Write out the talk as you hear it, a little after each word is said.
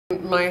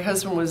My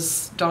husband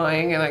was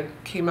dying and I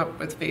came up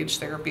with phage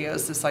therapy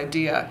as this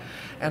idea,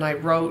 and I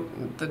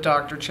wrote the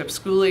Dr. Chip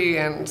Schooley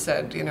and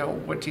said, you know,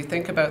 what do you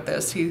think about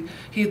this? He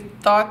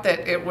thought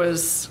that it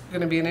was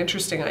going to be an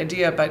interesting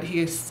idea, but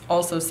he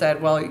also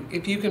said, well,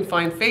 if you can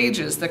find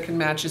phages that can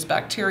match his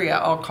bacteria,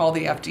 I'll call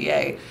the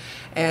FDA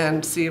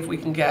and see if we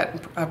can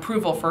get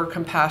approval for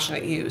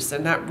compassionate use.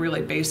 And that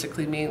really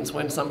basically means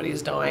when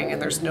somebody's dying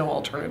and there's no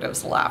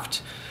alternatives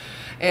left.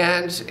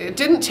 And it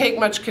didn't take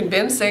much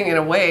convincing in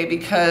a way,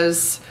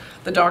 because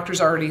the doctors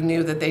already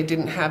knew that they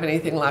didn't have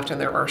anything left in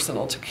their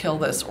arsenal to kill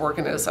this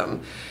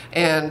organism.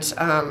 And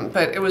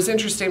but it was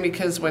interesting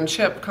because when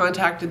Chip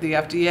contacted the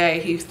FDA,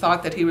 he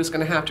thought that he was going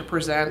to have to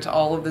present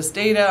all of this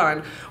data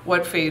on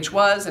what phage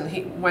was, and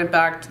he went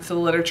back to the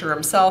literature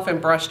himself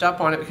and brushed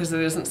up on it because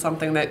it isn't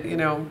something that, you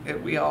know,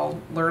 we all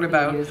learn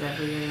about.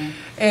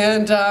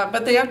 And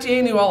but the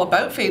FDA knew all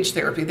about phage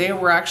therapy. They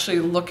were actually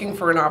looking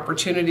for an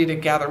opportunity to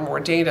gather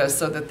more data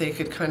so that they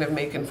could kind of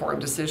make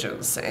informed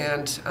decisions.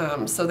 And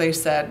so they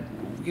said,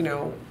 you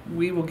know,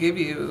 we will give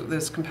you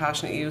this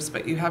compassionate use,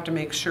 but you have to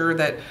make sure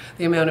that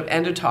the amount of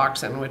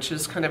endotoxin, which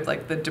is kind of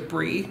like the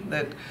debris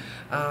that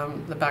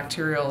the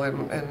bacterial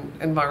and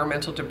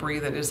environmental debris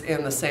that is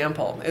in the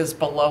sample, is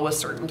below a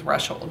certain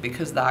threshold,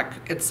 because that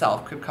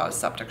itself could cause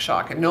septic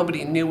shock. And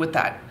nobody knew what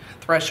that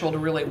threshold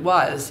really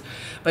was.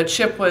 But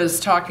Chip was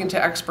talking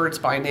to experts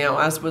by now,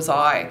 as was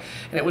I,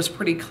 and it was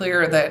pretty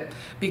clear that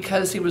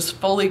because he was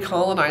fully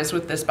colonized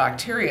with this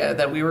bacteria,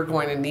 that we were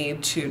going to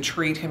need to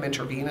treat him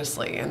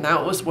intravenously. And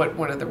that was what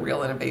one of the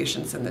real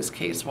innovations in this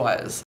case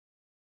was.